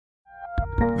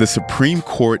The Supreme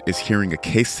Court is hearing a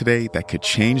case today that could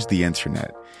change the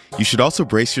internet. You should also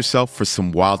brace yourself for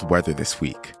some wild weather this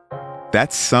week.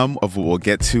 That's some of what we'll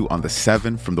get to on The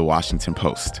 7 from The Washington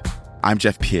Post. I'm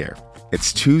Jeff Pierre.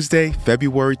 It's Tuesday,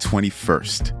 February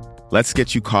 21st. Let's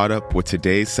get you caught up with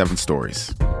today's 7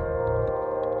 stories.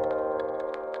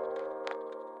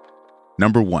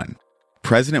 Number 1.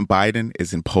 President Biden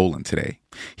is in Poland today.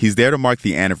 He's there to mark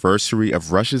the anniversary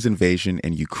of Russia's invasion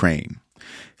in Ukraine.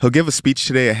 He'll give a speech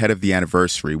today ahead of the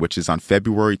anniversary, which is on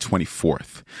February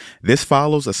 24th. This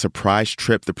follows a surprise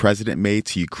trip the president made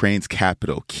to Ukraine's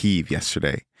capital, Kyiv,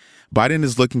 yesterday. Biden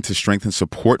is looking to strengthen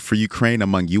support for Ukraine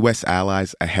among U.S.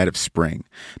 allies ahead of spring.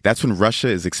 That's when Russia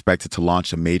is expected to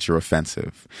launch a major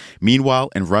offensive. Meanwhile,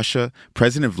 in Russia,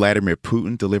 President Vladimir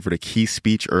Putin delivered a key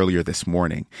speech earlier this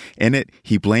morning. In it,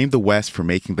 he blamed the West for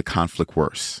making the conflict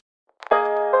worse.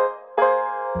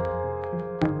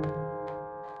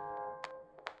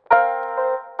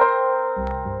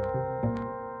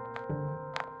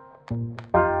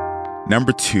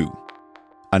 Number 2.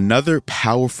 Another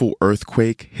powerful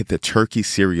earthquake hit the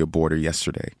Turkey-Syria border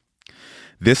yesterday.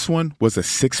 This one was a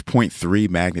 6.3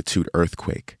 magnitude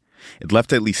earthquake. It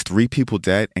left at least 3 people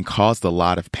dead and caused a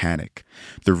lot of panic.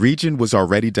 The region was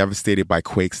already devastated by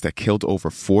quakes that killed over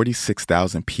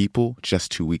 46,000 people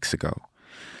just 2 weeks ago.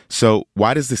 So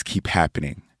why does this keep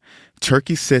happening?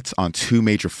 Turkey sits on 2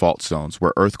 major fault zones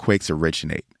where earthquakes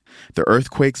originate. The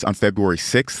earthquakes on February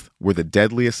 6th were the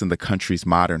deadliest in the country's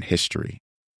modern history.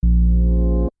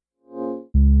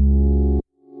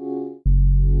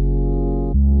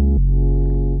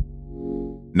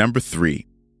 Number 3.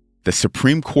 The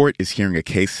Supreme Court is hearing a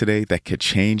case today that could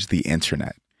change the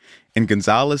internet. In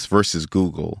Gonzalez versus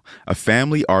Google, a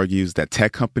family argues that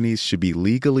tech companies should be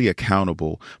legally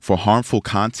accountable for harmful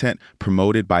content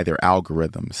promoted by their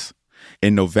algorithms.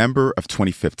 In November of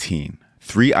 2015,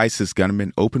 3 ISIS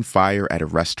gunmen opened fire at a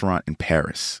restaurant in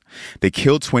Paris. They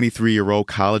killed 23-year-old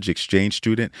college exchange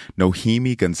student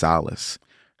Nohemi Gonzalez.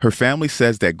 Her family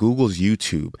says that Google's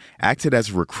YouTube acted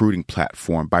as a recruiting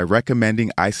platform by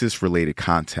recommending ISIS-related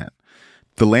content.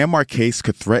 The landmark case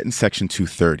could threaten Section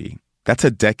 230. That's a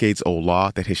decades-old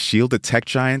law that has shielded tech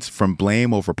giants from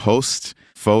blame over posts,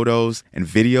 photos, and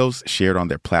videos shared on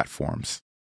their platforms.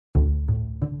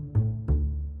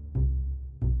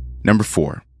 Number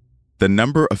 4. The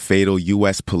number of fatal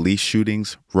U.S. police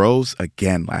shootings rose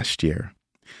again last year.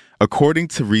 According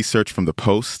to research from The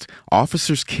Post,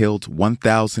 officers killed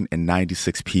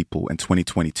 1,096 people in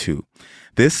 2022.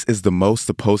 This is the most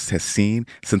the Post has seen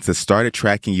since it started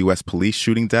tracking U.S. police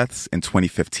shooting deaths in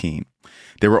 2015.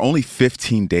 There were only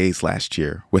 15 days last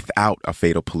year without a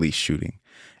fatal police shooting.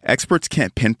 Experts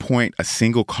can't pinpoint a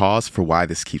single cause for why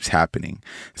this keeps happening.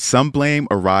 Some blame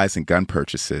a rise in gun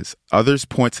purchases. Others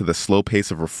point to the slow pace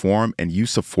of reform and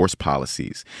use of force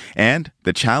policies, and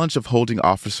the challenge of holding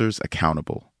officers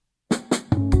accountable.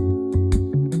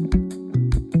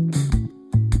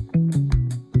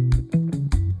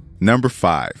 Number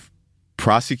 5.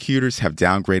 Prosecutors have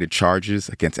downgraded charges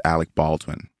against Alec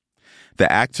Baldwin.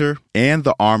 The actor and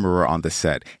the armorer on the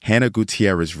set, Hannah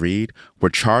Gutierrez-Reed, were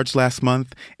charged last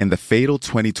month in the fatal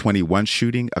 2021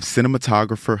 shooting of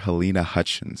cinematographer Halyna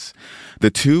Hutchins. The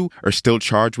 2 are still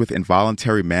charged with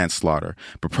involuntary manslaughter,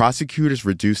 but prosecutors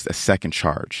reduced a second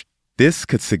charge. This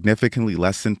could significantly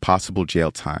lessen possible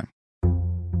jail time.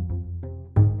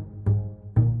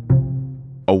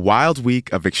 A wild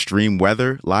week of extreme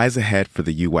weather lies ahead for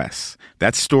the U.S.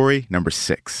 That's story number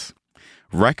 6.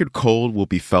 Record cold will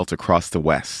be felt across the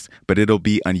West, but it'll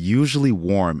be unusually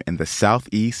warm in the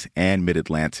Southeast and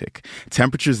Mid-Atlantic.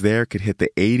 Temperatures there could hit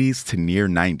the 80s to near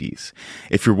 90s.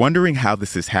 If you're wondering how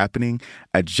this is happening,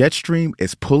 a jet stream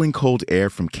is pulling cold air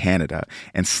from Canada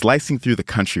and slicing through the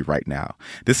country right now.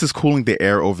 This is cooling the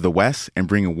air over the West and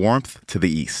bringing warmth to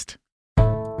the East.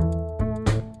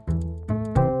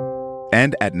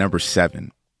 And at number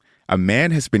 7, a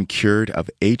man has been cured of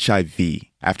HIV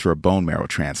after a bone marrow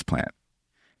transplant.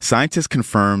 Scientists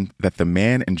confirmed that the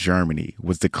man in Germany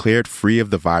was declared free of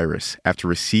the virus after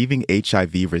receiving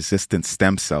HIV-resistant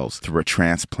stem cells through a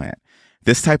transplant.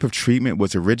 This type of treatment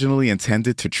was originally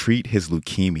intended to treat his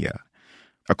leukemia.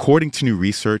 According to new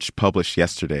research published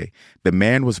yesterday, the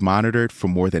man was monitored for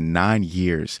more than 9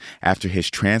 years after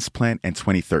his transplant in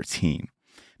 2013.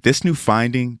 This new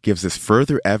finding gives us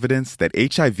further evidence that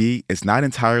HIV is not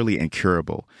entirely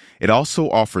incurable. It also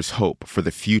offers hope for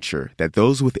the future that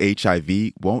those with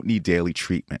HIV won't need daily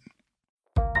treatment.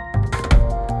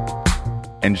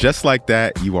 And just like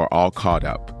that, you are all caught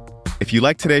up. If you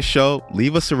like today's show,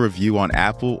 leave us a review on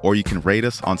Apple or you can rate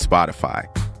us on Spotify.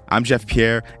 I'm Jeff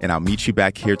Pierre, and I'll meet you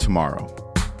back here tomorrow.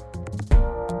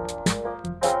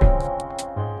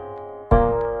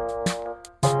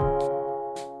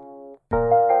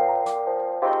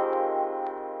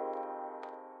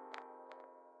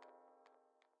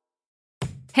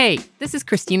 Hey, this is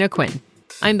Christina Quinn.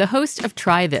 I'm the host of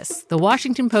Try This, the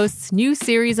Washington Post's new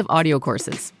series of audio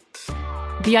courses.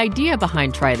 The idea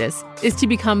behind Try This is to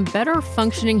become better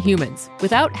functioning humans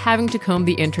without having to comb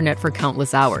the internet for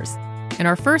countless hours. In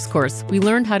our first course, we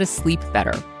learned how to sleep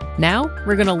better. Now,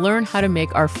 we're going to learn how to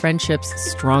make our friendships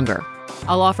stronger.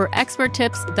 I'll offer expert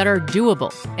tips that are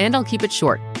doable, and I'll keep it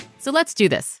short. So let's do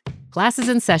this. Class is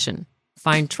in session.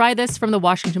 Find Try This from the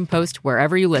Washington Post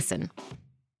wherever you listen.